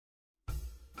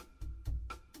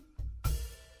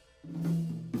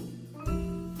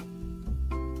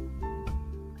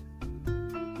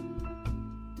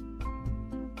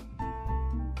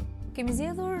Kemi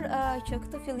zgjedhur që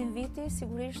këtë fillim viti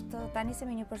sigurisht ta nisim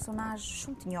me një personazh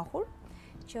shumë të njohur,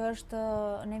 që është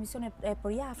në emision e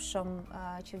përjavshëm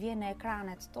që vjen në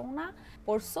ekranet tona,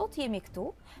 por sot jemi këtu,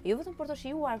 jo vetëm për të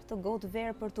shijuar këtë gotë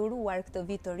verë për të uruar këtë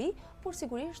vit të ri, por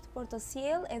sigurisht për të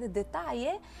sjellë edhe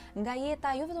detaje nga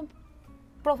jeta jo vetëm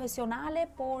profesionale,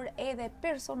 por edhe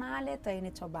personale të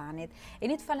Eni Cobanit.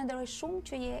 Eni, të falenderoj shumë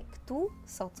që je këtu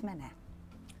sot me ne.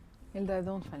 Elda,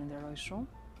 edhe unë të falenderoj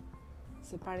shumë.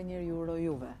 Se pari njerë ju uroj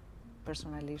juve,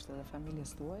 personalisht edhe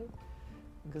familjes tuaj,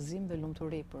 gëzim dhe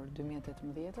lumturi për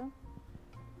 2018,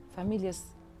 familjes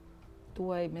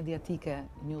tuaj mediatike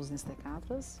News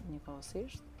 24-s,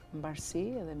 njëkohësisht, mbarësi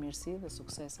edhe mirësi dhe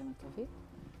suksese në këtë vit,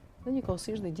 dhe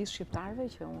njëkohësisht dhe gjithë shqiptarëve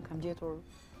që unë kam gjetur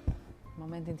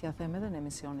momentin t'ja them edhe në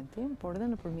emisionin tim, por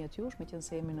edhe nëpërmjet jush,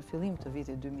 meqense jemi në fillim të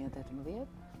vitit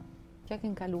 2018, që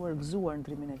keni kaluar gëzuar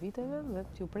ndrimin e viteve dhe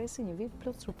t'ju presi një vit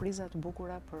plot surpriza të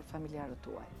bukura për familjarët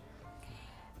tuaj.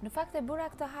 Në fakt e bëra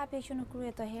këtë hapje që në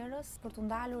krye të herës për të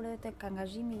ndalur edhe tek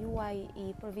angazhimi juaj i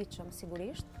përvitshëm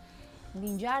sigurisht,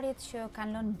 mbi ngjarjet që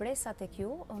kanë lënë bresa tek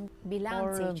ju,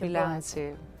 bilanci që bilanci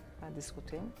pa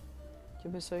diskutim,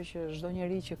 që besoj që çdo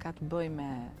njeri që ka të bëjë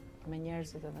me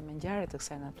njerëzit edhe me ngjarje të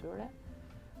kësaj natyre,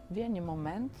 vjen një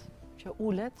moment që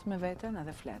ulet me veten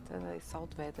edhe flet, edhe i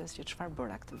thot vetes që çfarë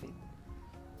bëra këtë vit.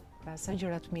 Pra sa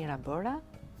gjëra të mira bëra,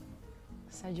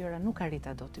 sa gjëra nuk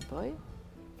arrita do t'i bëj,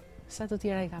 sa të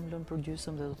tjera i kam lënë për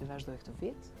gjysmë dhe do t'i vazhdoj këtë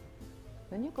vit,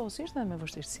 dhe njëkohësisht edhe me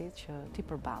vështirësitë që ti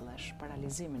përballesh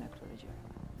paralizimin e këtyre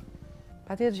gjërave.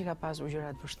 Patjetër që ka pasur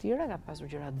gjëra të vështira, ka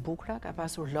pasur gjëra të bukura, ka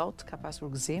pasur lot, ka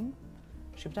pasur gëzim.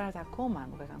 Shqiptarët akoma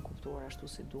nuk e kanë kuptuar ashtu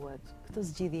si duhet këtë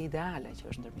zgjidhje ideale që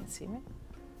është ndërmjetësimi,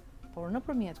 por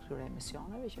nëpërmjet këtyre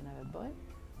emisioneve që neve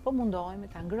bëjmë, po mundohemi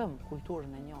ta ngrëmë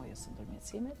kulturën e njohjes së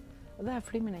ndërmjetësimit dhe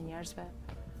afrimin e njerëzve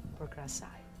për krah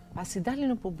saj. Pasi dalin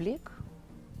në publik,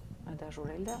 me dashur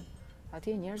Elda,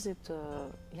 atje njerëzit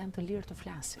janë të lirë të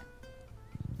flasin.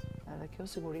 Edhe kjo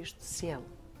sigurisht sjell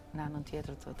në anën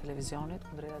tjetër të televizionit,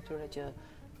 kundrejt atyre që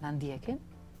na ndjekin,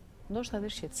 ndoshta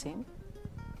edhe shqetësim,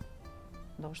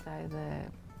 ndoshta edhe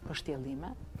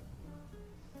përshtjellime,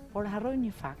 por harrojnë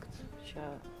një fakt që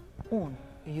unë,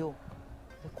 ju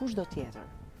dhe kushdo tjetër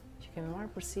që kemi marrë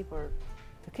përsipër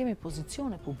të kemi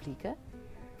pozicione publike,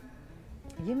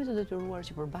 jemi të detyruar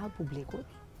që përballë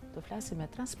publikut të flasim me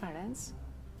transparencë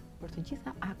për të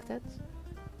gjitha aktet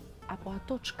apo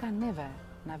ato çka neve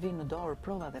na vinë në dorë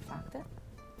prova dhe fakte,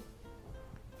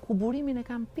 ku burimin e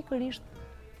kam pikërisht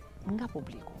nga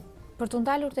publiku. Për të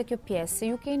ndalur te kjo pjesë,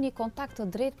 ju keni kontakt të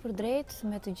drejtë për drejtë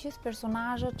me të gjithë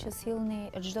personazhet që sillni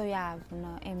çdo javë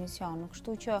në emision,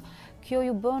 kështu që kjo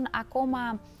ju bën akoma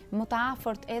më të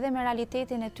afërt edhe me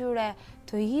realitetin e tyre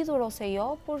të hidhur ose jo,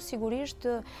 por sigurisht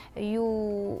ju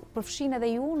përfshin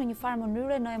edhe ju në një farë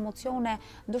mënyre në emocione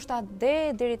ndoshta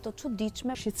deri të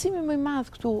çuditshme. Shqetësimi më i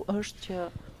madh këtu është që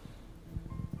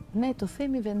ne të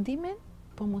themi vendimin,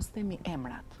 po mos themi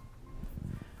emrat.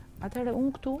 Atëherë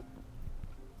unë këtu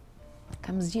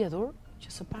kam zgjedhur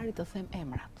që së pari të them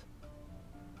emrat.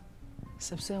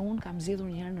 Sepse unë kam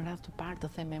zgjedhur një herë në radhë të parë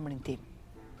të them emrin tim.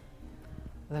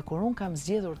 Dhe kur unë kam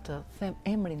zgjedhur të them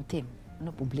emrin tim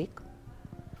në publik,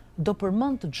 do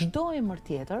përmend çdo emër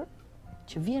tjetër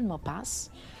që vjen më pas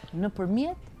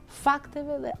nëpërmjet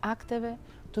fakteve dhe akteve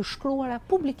të shkruara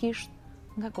publikisht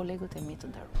nga kolegët e mi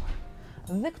të nderuar.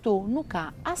 Dhe këtu nuk ka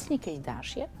asnjë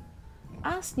keqdashje,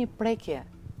 asnjë prekje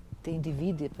të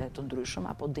individëve të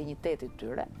ndryshëm apo dinjitetit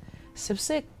tyre,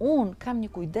 sepse unë kam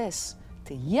një kujdes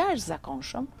të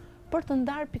jashtëzakonshëm për të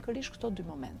ndarë pikërisht këto dy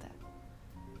momente.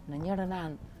 Në njërën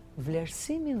anë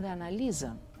vlerësimin dhe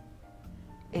analizën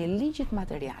e ligjit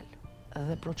material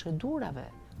dhe procedurave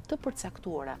të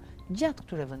përcaktuara gjatë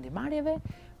këtyre vendimarrjeve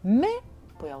me,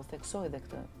 po ja u theksoj dhe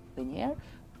këtë dhe njerë,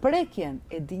 prekjen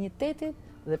e dinjitetit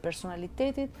dhe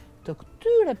personalitetit të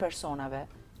këtyre personave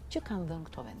që kanë dhënë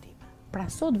këto vendime. Pra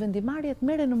sot vendimarrjet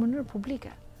merren në mënyrë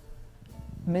publike.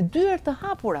 Me dyer të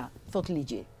hapura, thot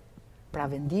ligji. Pra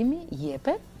vendimi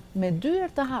jepet me dyer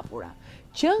të hapura.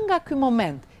 Që nga ky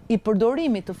moment i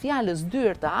përdorimit të fjalës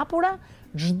dyer të hapura,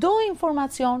 çdo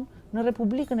informacion në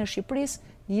Republikën e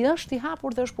Shqipërisë është i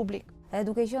hapur dhe është publik.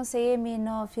 Duke qenë se jemi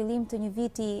në fillim të një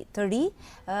viti të ri,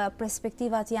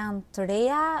 perspektivat janë të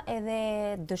reja, edhe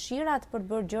dëshirat për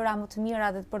të bërë gjëra më të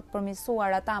mira dhe për të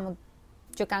përmirësuar ata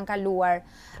që kanë kaluar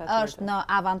është në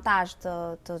avantazh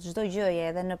të çdo gjëje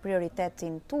edhe në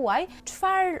prioritetin tuaj.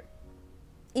 Çfarë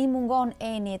i mungon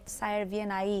Enit sa herë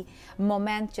vjen ai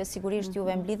moment që sigurisht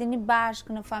juve mblidheni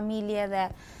bashkë në familje dhe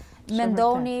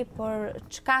mendoni për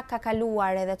çka ka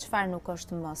kaluar edhe çfarë nuk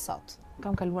është më sot?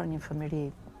 Kam kaluar një fëmijëri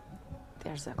të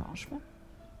jashtëzakonshme,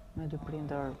 me dy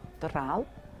prindër të rrallë,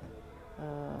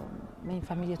 me një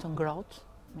familje të ngrohtë,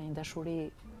 me një dashuri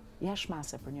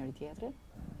jashtëmase për njëri tjetrin.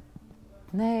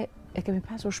 Ne e kemi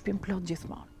pasur shtëpinë plot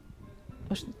gjithmonë.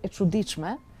 Është e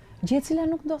çuditshme, gjë e cila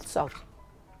nuk ndodh sot.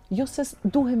 Jo se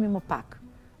duhemi më pak,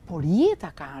 por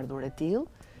jeta ka ardhur e tillë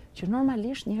që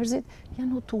normalisht njerëzit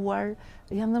janë hutuar,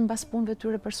 janë dhënë mbas punëve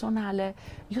tyre personale,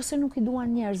 jo se nuk i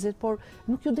duan njerëzit, por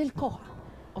nuk ju del koha.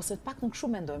 Ose të paktën kështu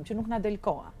mendojmë që nuk na del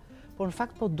koha, por në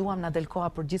fakt po duam na del koha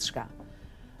për gjithçka.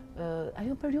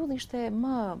 Ajo periudhë ishte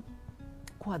më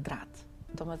kuadrat.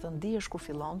 Domethënë dihesh kur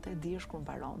fillonte, dihesh kur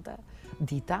mbaronte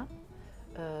dita,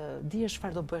 dihesh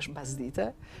çfarë do bësh mbas dite,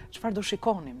 çfarë do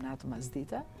shikonim në atë mbas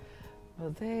dite,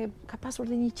 dhe ka pasur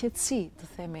dhe një qetësi,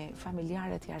 të themi,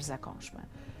 familjare të jashtëzakonshme.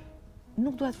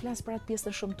 Nuk dua të flas për atë pjesë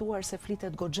të shëmtuar se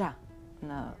flitet goxha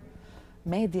në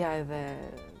media edhe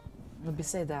në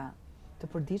biseda të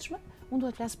përditshme, unë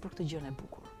dua të flas për këtë gjën e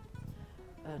bukur.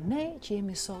 Ne që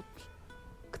jemi sot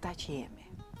këta që jemi.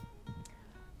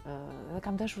 Dhe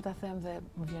kam dashur ta them dhe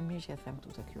më vjen mirë që e them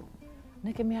këtu tek ju.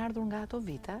 Ne kemi ardhur nga ato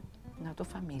vite, nga ato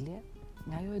familje,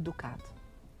 nga ajo edukat,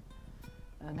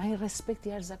 nga ai respekt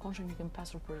i jashtëzakonshëm që kemi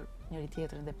pasur për njëri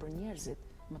tjetrin dhe për njerëzit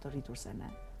më të rritur se ne.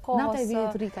 Nata e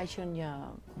vjetri ka qenë një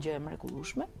gjë e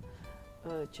mrekullueshme,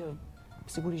 që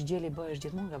sigurisht gjeli bëhesh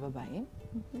gjithmonë nga baba im,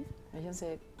 meqense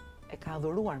e ka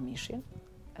adhuruar mishin,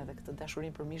 edhe këtë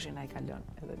dashurinë për mishin ai ka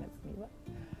lënë edhe ne fëmijëve.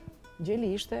 Gjeli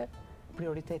ishte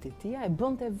prioriteti i tij, e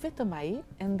bënte vetëm ai,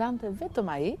 e ndante vetëm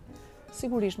ai,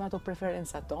 sigurisht me ato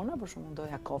preferencat tona, për shembull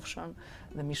doja kofshën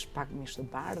dhe pak mish të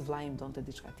bardhë, vllai im donte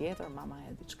diçka tjetër,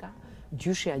 mamaja diçka,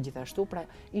 gjyshja gjithashtu, pra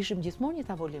ishim gjithmonë një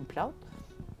tavolinë plot.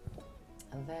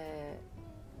 Dhe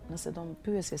nëse do më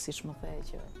pyesje siç më the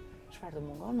që çfarë do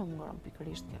mungon, më mungon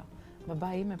pikërisht kjo. Baba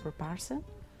ime përparse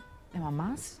e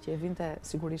mamas, që e vinte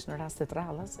sigurisht në raste të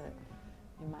rralla, se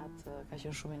imat ka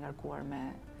qenë shumë i ngarkuar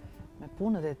me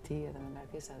punët e tij edhe me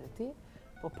ngarkesat e tij,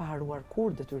 po pa haruar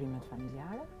kur detyrimet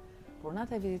familjare. Por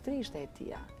nata e vitit 3 ishte e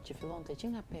tia, që fillonte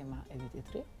që nga pema e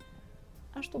vitit 3,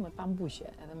 ashtu me pambuqe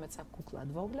edhe me ca kukulla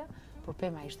të vogla, por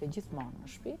pema ishte gjithmonë në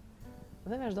shtëpi.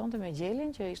 Dhe vazhdonte me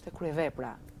Gjelin, që ishte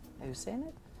kryevepra e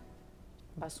Hysenit,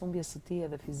 mbas humbjes së tij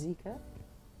edhe fizike,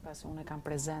 pasi unë e kam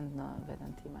prezent në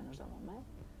veten time në çdo moment.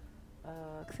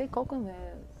 Kthej kokën dhe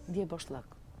ndjej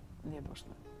boshllëk.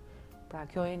 Pra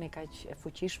kjo Eni kaq e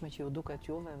fuqishme që ju duket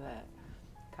juve, dhe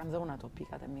kam dhe unë ato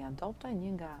pikat e mia dopta,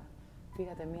 një nga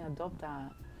pikat e mia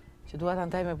dopta që dua ta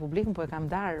ndaj me publikun, po e kam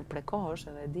dar prekosh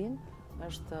edhe e din,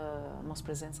 është mos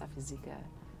prezenca fizike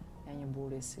e një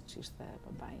burri siç ishte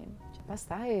baba im. Që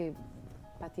pastaj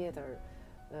patjetër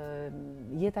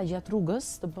jeta gjatë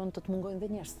rrugës të bën të mungojnë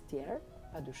dhe njerëz të tjerë,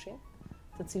 padyshim,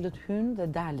 të cilët hynë dhe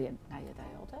dalin nga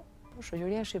jeta jote. Por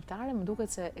shoqëria shqiptare më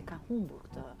duket se e ka humbur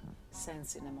këtë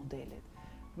sensin e modelit.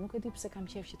 Nuk e di pse kam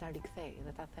qejf që ta rikthej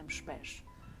dhe ta them shpesh.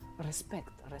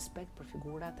 Respekt për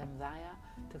figurat e mëdha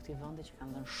të këtij vendi që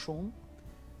kanë dhënë shumë,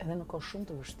 edhe në kohë shumë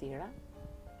të vështira,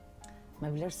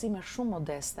 me vlerësime shumë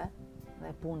modeste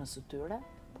dhe punës së tyre,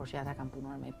 por që ata kanë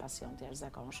punuar me pasion të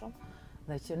jashtëzakonshëm,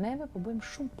 dhe që neve po bëjmë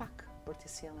shumë pak për t'i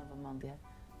sjellë në vëmendje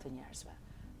të njerëzve.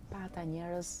 Pa ata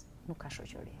njerëz nuk ka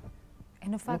shoqëri.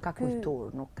 Nuk ka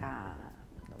kulturë, nuk ka,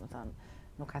 domethënë,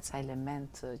 nuk ka ca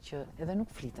element që edhe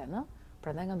nuk fliten, ë?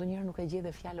 Prandaj nga ndonjëherë nuk e gjej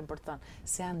dhe fjalën për të thënë,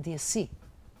 se janë ndjesi,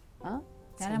 ë?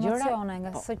 Janë emocione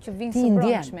nga ato që vinë së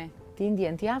brendshme. Ti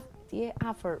ndjen, ti je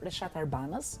afër Reshat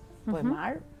Arbanës, po e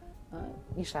marr,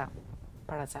 isha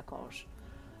para ca kohësh.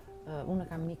 Unë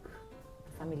kam mik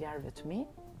familjarëve të mi,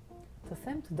 të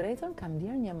them të drejtën, kam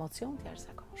ndjer një emocion të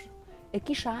jashtëzakonshëm. E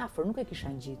kisha afër, nuk e kisha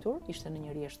ngjitur, ishte në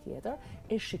një rresht tjetër,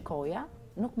 e shikoja,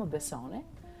 nuk më besoni,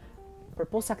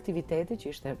 përpos aktivitetit që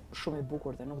ishte shumë i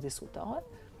bukur dhe nuk diskutohet,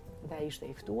 dhe ai ishte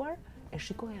i ftuar, e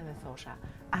shikoja dhe thosha,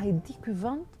 a i di ky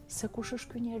vend se kush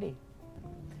është ky njeri?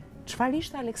 Çfarë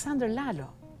ishte Aleksandër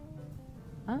Lalo?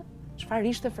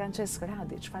 Çfarë ishte Francesc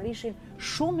Radi? Çfarë ishin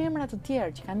shumë emra të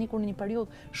tjerë që kanë ikur në një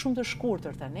periudhë shumë të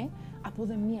shkurtër tani, apo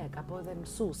dhe mjek, apo edhe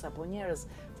mësues, apo njerëz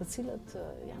të cilët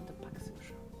janë të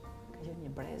pakthyeshëm. Ka qenë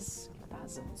një brez i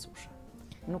pazëvendësueshëm.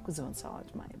 Nuk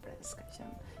zëvendësohet më i brez, kanë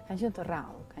qenë të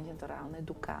rrallë në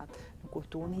edukat, në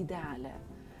kulturën ideale.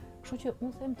 Kështu që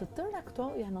unë them të tëra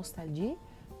këto janë nostalgji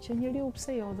që njeriu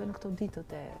pse jo dhe në këto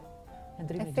ditët e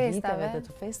ndrimit të viteve dhe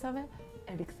të festave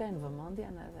e rikthen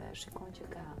vëmendjen edhe shikon që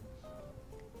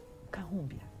ka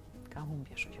humbje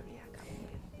shoqëria, ka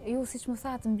humbje. Ju siç më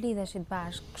thatë mblidheshit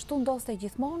bashkë, kështu ndoste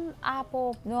gjithmonë apo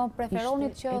do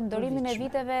preferonit që ndërimin e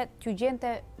viteve t'ju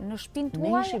gjente në shtëpinë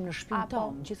tuaj? Ne ishim në shtëpinë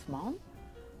tonë gjithmonë.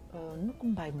 Nuk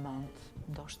mbaj mend,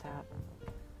 ndoshta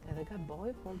edhe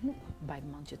gaboj, por nuk mbaj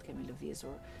mend që të kemi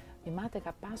lëvizur. Imate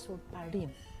ka pasur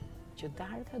parim që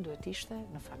darka duhet ishte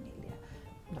në familje.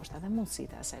 Ndoshta edhe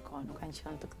mundësitë asaj kohe nuk kanë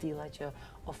qenë të këtilla që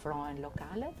ofrohen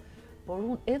lokale, por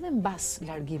unë edhe mbas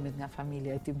largimit nga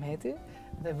familja e Timeti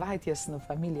dhe vajtjes në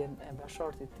familjen e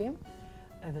bashortit tim,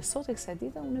 edhe sot e kësaj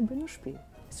dite unë e bëj në shtëpi.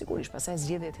 Sigurisht, pastaj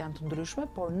zgjedhjet janë të ndryshme,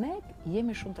 por ne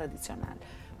jemi shumë tradicional.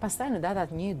 Pastaj në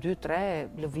datat 1, 2,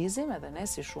 3 lëvizim edhe ne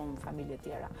si shumë familje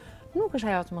tjera. Nuk është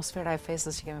ajo atmosfera e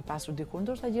festës që kemi pasur dikur,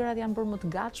 ndoshta gjërat janë bërë më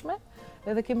të gatshme,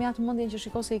 edhe kemi atë mendjen që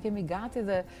shiko se i kemi gati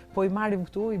dhe po i marrim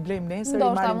këtu, i blejmë nesër, i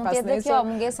marrim pas nesër. Ndoshta mund të jetë kjo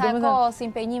mungesa e kohës,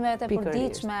 impenjimet e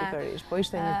përditshme. Pikërisht, po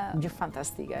ishte një gjë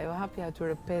fantastike. Ajo hapja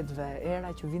atyre petëve,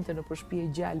 era që vinte në përshpi e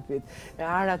gjalpit,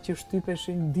 arat që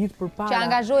shtypeshin ditë përpara. Që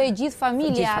angazhoi gjithë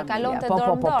familja, kalonte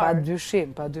dorë në dorë.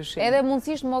 Padyshim. Edhe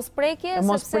mundësisht mos prekje,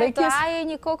 sepse të haje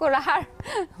një kokorar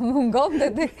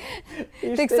mungonte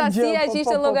tek sasia që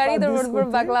ishte llogaritur për të bërë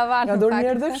baklavan. Ja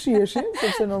ndonjëherë dhe fshiheshin,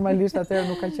 sepse normalisht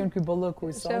atëherë nuk ka qenë ky bollëku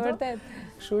i sotëm. Vërtet.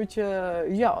 Kështu që,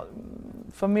 jo,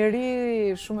 fëmijëri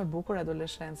shumë e bukur,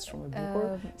 adoleshencë shumë e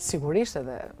bukur. Sigurisht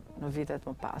edhe në vitet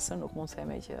më pasën, nuk mund të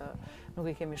themi që nuk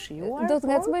i kemi shijuar. Do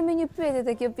të ngacmoj me një pyetje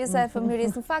te kjo pjesa e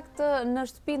fëmijërisë. Në fakt, në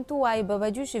shtëpinë tuaj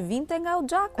babagjyshi vinte nga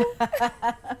Uxhaku?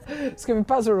 S'kemi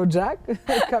pasur Uxhak,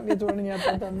 kam jetuar në një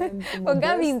apartament. Po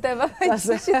nga vinte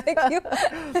babagjyshi tek ju?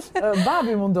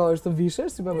 Babi mundohesh të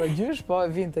vishesh si babagjysh, po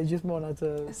vinte gjithmonë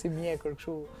atë si mjekër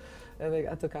kështu edhe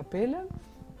atë kapelen.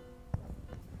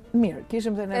 Mirë,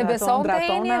 kishim të në raton dratona. E beson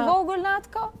të Eni e vogël në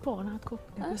atë kohë? Po, në atë kohë,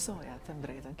 e besoja, të më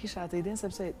drejtën. Kisha atë idenë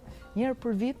sepse njerë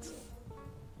për vit,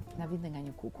 nga vinte nga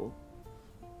një kukull.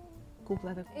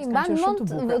 Kukullat e kukullat kanë qenë shumë të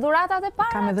bukura. Dhuratat e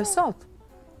para? Kam edhe sot.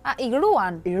 A, i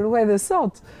gruan? I grua edhe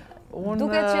sot.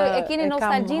 Duket që e keni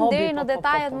nostalgjin deri në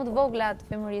detajet më të vogla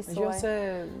të femërisë suaj. Nëse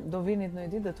do vinit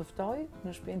në ditë dhe të ftoj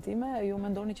në shtëpinë time, ju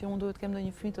mendoni që unë duhet kem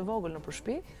ndonjë fëmijë të vogël në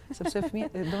shtëpi, sepse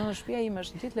domethënë shtëpia ime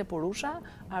është gjithë lepurusha,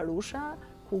 arusha,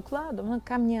 kuklla, domethënë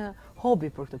kam një hobi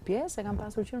për këtë pjesë, e kam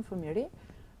pasur që në fëmijëri.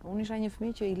 Unë isha një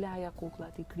fëmijë që i laja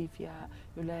kukullat, i krifja,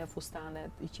 i laja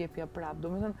fustanet, i qepja prap.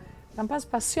 Domethënë kam pas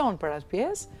pasion për atë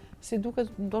pjesë, si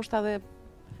duket ndoshta edhe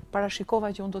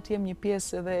parashikova që unë do t'jem një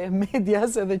pjesë edhe e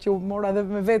medias, edhe që u mora edhe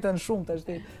me veten shumë tash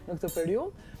në këtë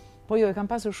periudhë, po jo, e kam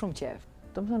pasur shumë qejf.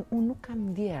 Domethënë, unë nuk kam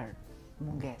ndjerë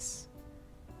mungesë.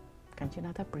 Kanë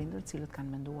qenë ata prindër cilët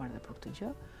kanë menduar dhe për këtë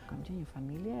gjë. Kam qenë një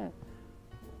familje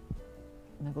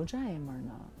me goxha emër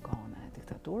në kohën e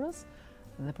diktaturës,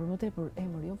 dhe për më tepër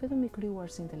emër jo vetëm i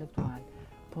krijuar si intelektual,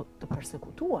 po të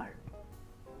persekutuar.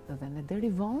 Dhe ne deri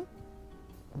vonë,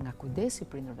 nga kujdesi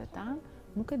prindërve tanë,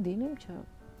 nuk e dinim që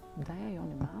daja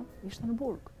jonë i madh ishte në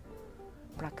burg.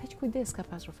 Pra kaq kujdes ka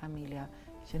pasur familja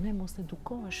që ne mos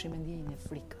edukoheshim me ndjenjën e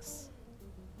frikës.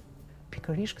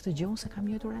 Pikërisht këtë gjë unë se kam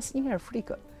jetur asnjëherë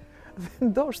frikën. Dhe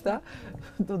ndoshta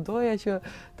do doja që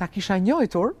ta kisha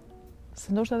njohur,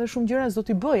 se ndoshta edhe shumë gjëra s'do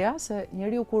t'i bëja, se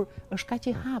njeriu kur është kaq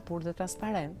i hapur dhe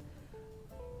transparent,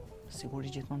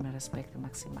 sigurisht gjithmonë me respekt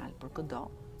maksimal për çdo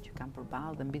që kam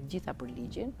përballë dhe mbi të gjitha për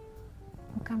ligjin,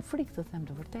 nuk kam frikë të them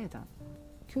të vërtetën.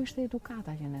 Kjo ishte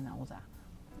edukata që ne na u dha.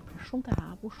 Shumë të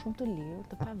hapur, shumë të lirë,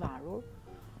 të pavarur.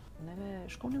 Neve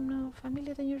shkonim në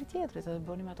familjet e njëri tjetrit, edhe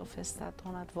bënim ato festat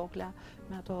tona të vogla,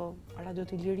 me ato radio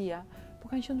të liria,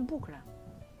 po kanë qenë të bukura,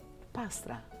 të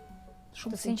pastra,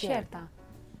 shumë të sinqerta.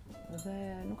 Dhe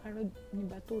nuk harroj një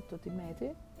batutë të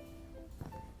Timeti,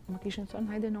 më kishin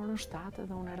thënë hajde në orën 7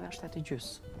 dhe unë erdha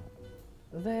 7:30.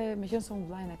 Dhe meqense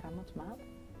unë vllajën e kam më të madh,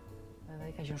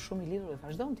 edhe i ka qenë shumë i lidhur dhe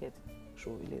vazhdon të jetë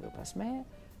shumë i lidhur pas meje,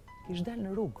 kishte dalë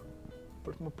në rrugë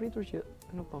për të më pritur që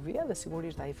nuk po vija dhe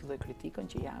sigurisht ai filloi kritikën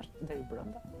që jashtë deri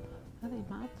brenda. Edhe i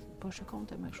mat po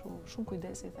shikonte me shumë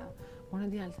kujdesi, tha, "Mora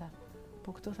djalë, tha,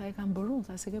 po këtë tha e kam bërë unë,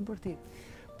 tha se ke bërë ti."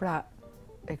 Pra,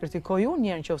 e kritikoj unë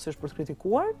një herë nëse është për të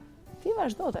kritikuar, ti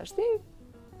vazhdo tash ti,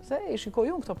 se i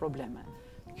shikoj unë këto probleme.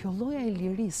 Kjo lloja e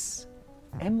lirisë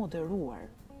e moderuar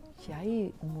që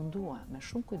ai u mundua me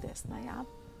shumë kujdes na jap,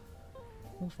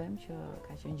 unë them që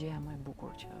ka qenë gjëja më e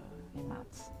bukur që i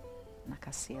mat na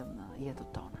ka sjell në jetën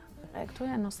tona. Këto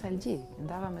janë nostalgji,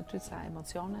 ndava me ty ca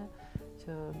emocione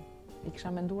që i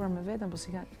kisha menduar me veten, po si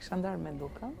kisha ndarë me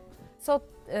dukën. Sot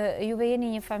juve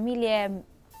jeni një familje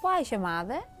po aq e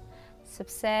madhe,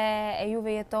 sepse e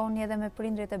juve jetoni edhe me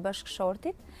prindrit e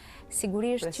bashkëshortit.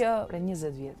 Sigurisht që për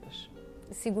 20 vjetësh.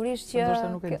 Sigurisht që ndoshta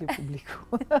nuk e di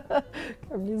publiku.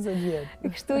 Kam 20 vjet.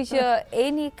 Kështu që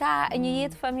Eni ka një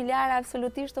jetë familjare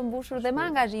absolutisht të mbushur dhe me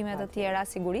angazhime të tjera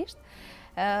sigurisht.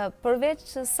 Përveç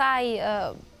saj,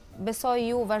 besoj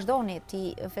ju vazhdoni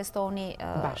ti festoni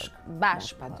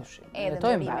bashkë, edhe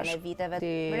ndërimin e viteve.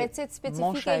 Recet specifike.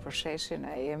 Mosha e përsheshin,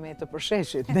 ne jemi të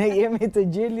përsheshit, ne jemi të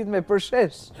gjelit me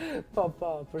përshesh. Po,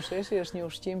 përsheshi është një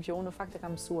ushqim që unë në fakt e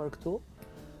kam mësuar këtu,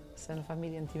 se në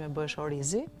familjen time bëhesh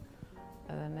orizi,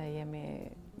 edhe ne jemi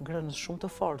ngrënës shumë të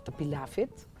fortë të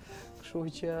pilafit, kështu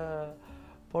që...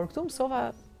 Por këtu mësova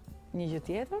një gjë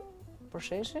tjetër, për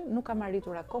sheshe, nuk kam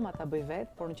arritur akoma ta bëj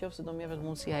vetë, por në qoftë se do më jepet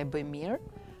mundësia e bëj mirë,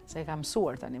 se e kam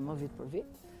mësuar tani më vit për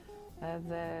vit,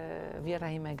 edhe vjera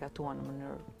ime e gatuan në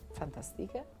mënyrë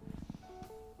fantastike.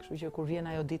 Kështu që kur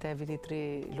vjen ajo dita e vitit 3,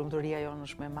 lumturia jonë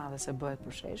është më e madhe se bëhet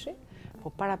përsheshi,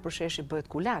 po para përsheshi bëhet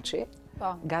kulaçi.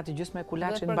 Gati gjysmë e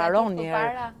kulaçit mbaron një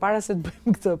herë para se të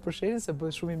bëjmë këtë përsheshi, se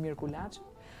bëhet shumë i mirë kulaçi.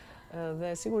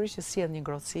 Dhe sigurisht që sjell një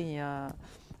ngrohtësi, një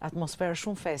atmosferë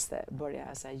shumë feste bërja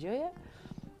asaj gjëje.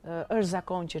 Është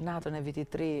zakon që natën e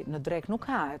vitit 3 në drek nuk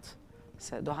hahet,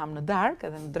 se do ham në darkë,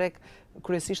 edhe në drek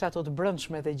kryesisht ato të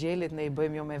brëndshmet e gjelit ne i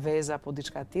bëjmë jo me veza apo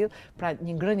diçka tillë, pra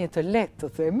një ngrënje të lehtë të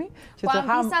themi, që të ham.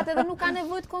 Po ampisat edhe nuk ka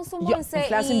nevojë të konsumojnë se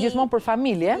flasim gjithmonë për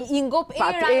familje. I ngop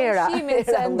era ushqimit,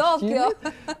 se ndodh kjo.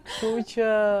 Kështu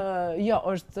që jo,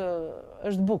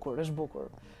 është bukur.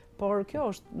 Por kjo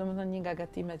është, domethënë, një nga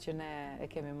gatimet që ne e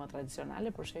kemi më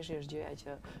tradicionale, por sheshi është gjëja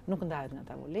që nuk ndahet nga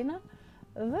tavolina.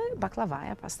 Dhe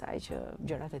baklavaja pastaj që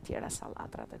gjërat e tjera,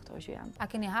 sallatrat e këto që janë. A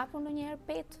keni hapur ndonjëherë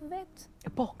petë vet?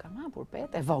 Po, kam hapur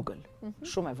petë e vogël,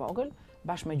 shumë e vogël,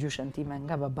 bashkë me gjyshen time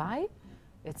nga babai,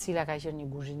 e cila ka qenë një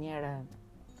kuzhiniere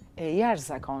e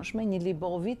jashtëzakonshme, një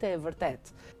libovite e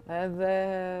vërtet. Edhe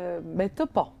me të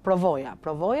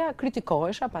provoja,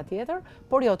 kritikohesha patjetër,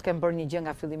 por jo të kem bërë një gjë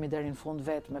nga fillimi deri në fund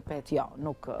vetë me petë, jo,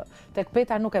 nuk tek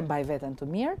peta nuk e mbaj veten të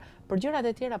mirë, për gjërat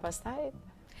e tjera pastaj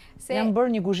jam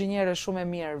bërë një kuzhiniere shumë e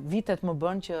mirë, vitet më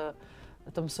bën që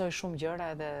të mësoj shumë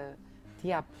gjëra edhe të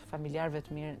jap familjarëve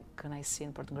të mirë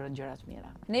kënaqësinë për të ngrënë gjëra të mira.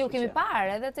 Ne ju kemi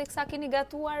parë edhe teksa keni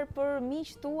gatuar për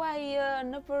miq tuaj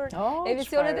nëpër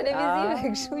emisione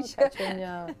televizive, kështu që ka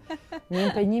qenë një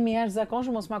impenjim i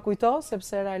jashtëzakonshëm, mos ma kujto,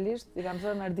 sepse realisht i kam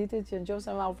thënë Arditit që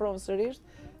nëse ma ofron sërish,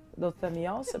 do të them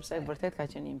jo, sepse vërtet ka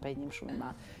qenë një impenjim shumë i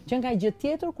madh. Që nga gjë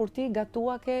tjetër kur ti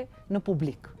gatuake në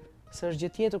publik. Se është gjë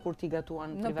tjetër kur ti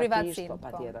gatuan privatisht, po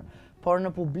patjetër. Por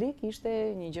në publik ishte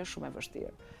një gjë shumë e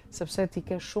vështirë, sepse ti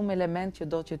ke shumë element që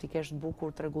do që ti kesh të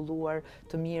bukur, të rregulluar,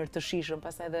 të mirë, të shijshëm,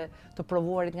 pastaj edhe të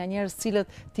provuarit nga njerëz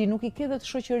cilët ti nuk i ke dhe të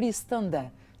shoqërisë tënde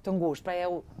të ngushtë, pra ja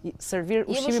servir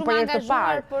ushqimin për herë të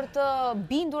parë. Për të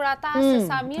bindur ata se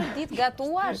sa mirë ditë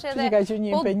gatuash edhe ka qenë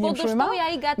një impenjim shumë i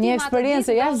madh. Një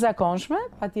eksperiencë jashtëzakonshme,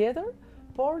 patjetër,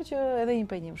 por që edhe një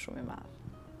impenjim shumë i madh.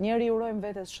 Njëri urojmë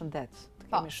vetes shëndet.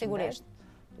 Po, sigurisht.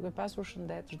 Duke pasur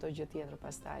shëndet, çdo gjë tjetër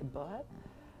pastaj bëhet.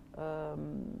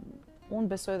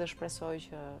 Unë besoj dhe shpresoj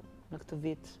që në këtë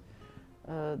vit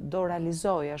do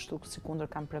realizoj ashtu sikundër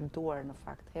kam premtuar në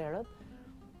fakt herët,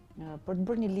 për të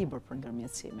bërë një libër për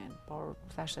ndërmjetësimin, por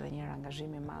thash edhe një herë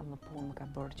angazhimi i madh në punë më ka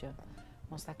bërë që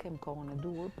mos ta kem kohën e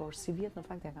duhur, por si vjet në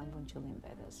fakt ja kam vënë qëllim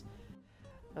vetes.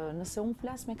 Nëse unë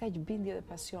flas me kaq bindje dhe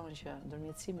pasion që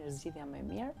ndërmjetësimi është zgjidhja më e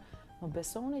mirë, më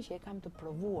besoni që e kam të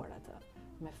provuar atë,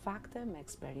 me fakte, me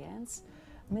eksperiencë,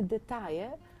 me detaje,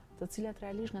 të cilat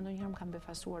realisht nga ndonjëherë më kanë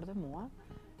befasuar dhe mua,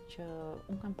 që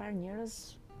unë kam parë njerëz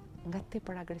nga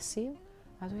tepër agresiv,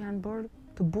 ato janë bërë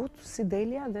të butë si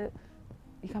Delia dhe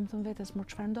i kam thënë vetes më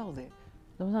çfarë ndodhi.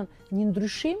 Domethënë, një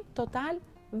ndryshim total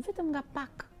vetëm nga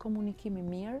pak komunikimi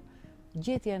mirë,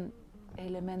 gjetjen e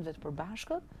elementëve të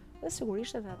përbashkët dhe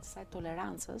sigurisht edhe asaj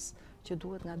tolerancës që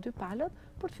duhet nga dy palët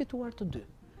për të fituar të dy.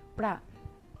 Pra,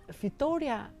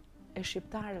 fitoria e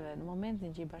shqiptarëve në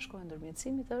momentin që i bashkohen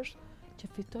ndërmjetësimit është që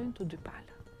fitojnë të dy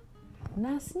palët.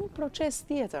 Në asnjë proces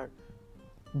tjetër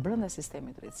brenda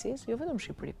sistemit drejtësisë, jo vetëm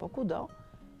Shqipëri, po kudo,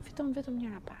 fiton vetëm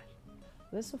njëra palë.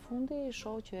 Dhe së fundi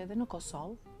shoh që edhe në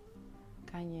Kosovë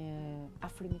ka një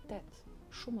afrimitet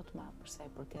shumë të madh për sa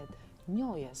i përket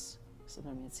njohjes së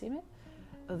ndërmjetësimit,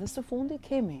 dhe së fundi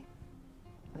kemi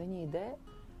dhe një ide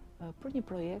për një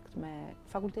projekt me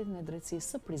Fakultetin e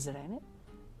Drejtësisë së Prizrenit,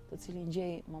 të cilin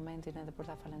gjej momentin edhe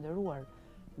për ta falenderuar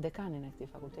dekanin e këtij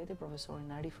fakulteti,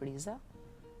 profesorin Arif Riza,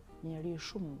 një njeri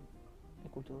shumë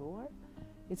i kulturuar,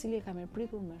 i cili e ka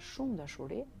mirëpritur me shumë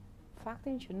dashuri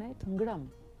faktin që ne të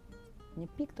ngrëmë një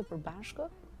pikë të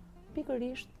përbashkët,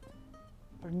 pikërisht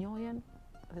për njohjen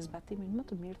dhe zbatimin më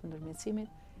të mirë të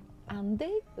ndërmjetësimit,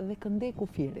 andej dhe këndej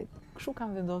kufirit. Kështu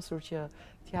kam vendosur që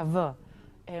t'ja vë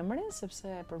emrin,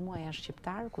 sepse për mua janë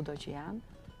shqiptar kudo që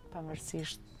janë,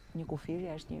 pavarësisht një kufiri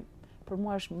është një, për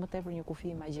mua është më tepër një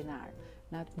kufi imagjinar.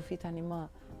 Në atë kufi tani më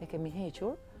e kemi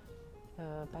hequr,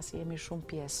 pasi jemi shumë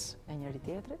pjesë e njëri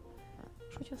tjetrit.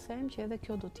 Kështu që them që edhe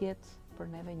kjo do të jetë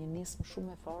për neve një nismë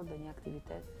shumë e fortë dhe një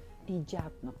aktivitet i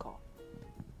gjatë në kohë.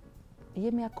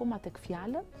 Jemi akoma tek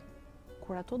fjalët,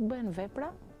 kur ato të bëhen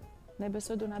vepra, ne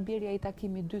besoj do na bjeri ai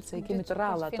takimi i dytë, se i kemi të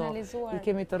rralla ato. finalizuar. I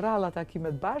kemi të rralla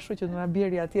takimet bashkë, që do na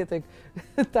bjeri atje tek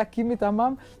takimi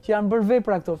tamam që janë bërë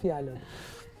vepra këto fjalët.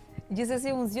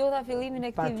 Gjithsesi unë zgjodha fillimin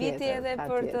e këtij viti edhe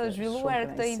për të zhvilluar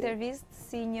këtë kënaqësi. intervistë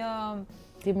si një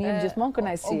Ti më jep gjithmonë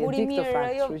kënaqësi, e di këtë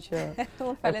fakt, kështu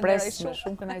që e pres me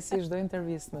shumë kënaqësi çdo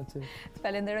intervistë me ty. Të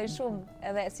falenderoj shumë,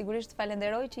 edhe sigurisht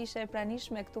falenderoj që ishe e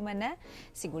pranishme këtu me ne,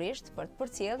 sigurisht për të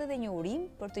përcjellë edhe një urim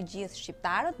për të gjithë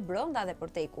shqiptarët, brenda dhe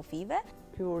përtej kufive.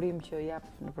 Ky urim që jap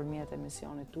nëpërmjet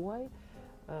emisionit tuaj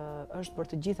është për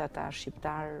të gjithë ata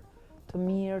shqiptar të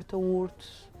mirë, të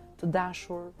urtë, të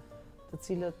dashur, të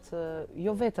cilët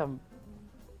jo vetëm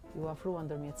ju afruan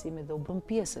ndërmjetësimit dhe u bën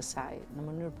pjesë e saj në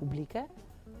mënyrë publike,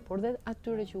 por dhe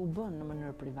atyre që u bën në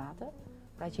mënyrë private,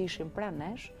 pra që ishin pranë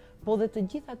nesh, po dhe të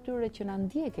gjithë atyre që na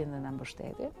ndjekin dhe na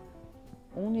mbështetin.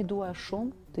 Unë i dua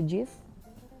shumë të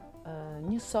gjithë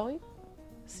njësoj,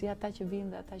 si ata që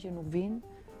vinë dhe ata që nuk vinë,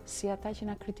 si ata që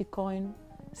na kritikojnë,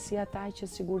 si ata që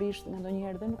sigurisht në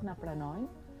ndonjëherë dhe nuk na pranojnë.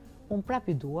 Unë prap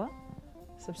i dua,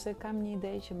 sepse kam një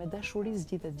ide që me dashuri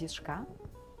zgjidhet gjithçka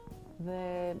dhe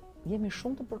jemi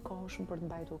shumë të përkohshëm për të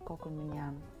mbajtur kokën në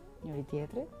njanë njëri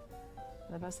tjetrit.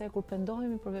 Dhe pastaj kur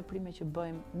pendohemi për veprime që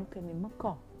bëjmë, nuk kemi më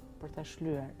kohë për ta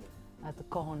shlyer atë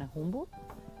kohën e humbur.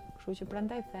 Kështu që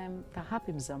prandaj them ta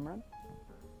hapim zëmrën,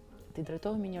 t'i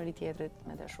drejtohemi njëri tjetrit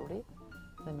me dashuri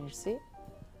dhe mirësi,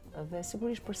 dhe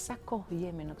sigurisht për sa kohë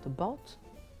jemi në këtë botë,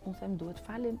 unë them duhet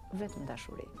falim vetëm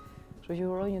dashuri. Kështu që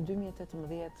uroj një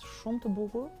 2018 shumë të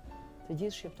bukur të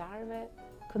gjithë shqiptarëve,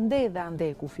 këndej dhe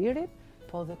andej kufirit,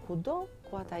 po dhe kudo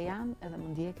ku ata janë edhe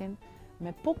më ndjekin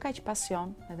me po kaq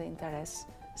pasion edhe interes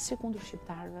si kundër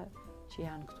shqiptarëve që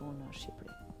janë këtu në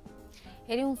Shqipëri.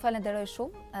 Eni, unë falenderoj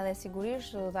shumë, edhe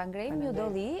sigurisht do ta ngrejmë një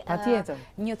dolli,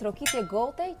 një trokitje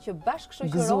gote që bashkë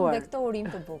shoqëron dhe këtë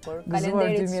urim të bukur. Gëzuar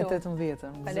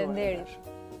 2018.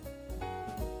 Falenderit.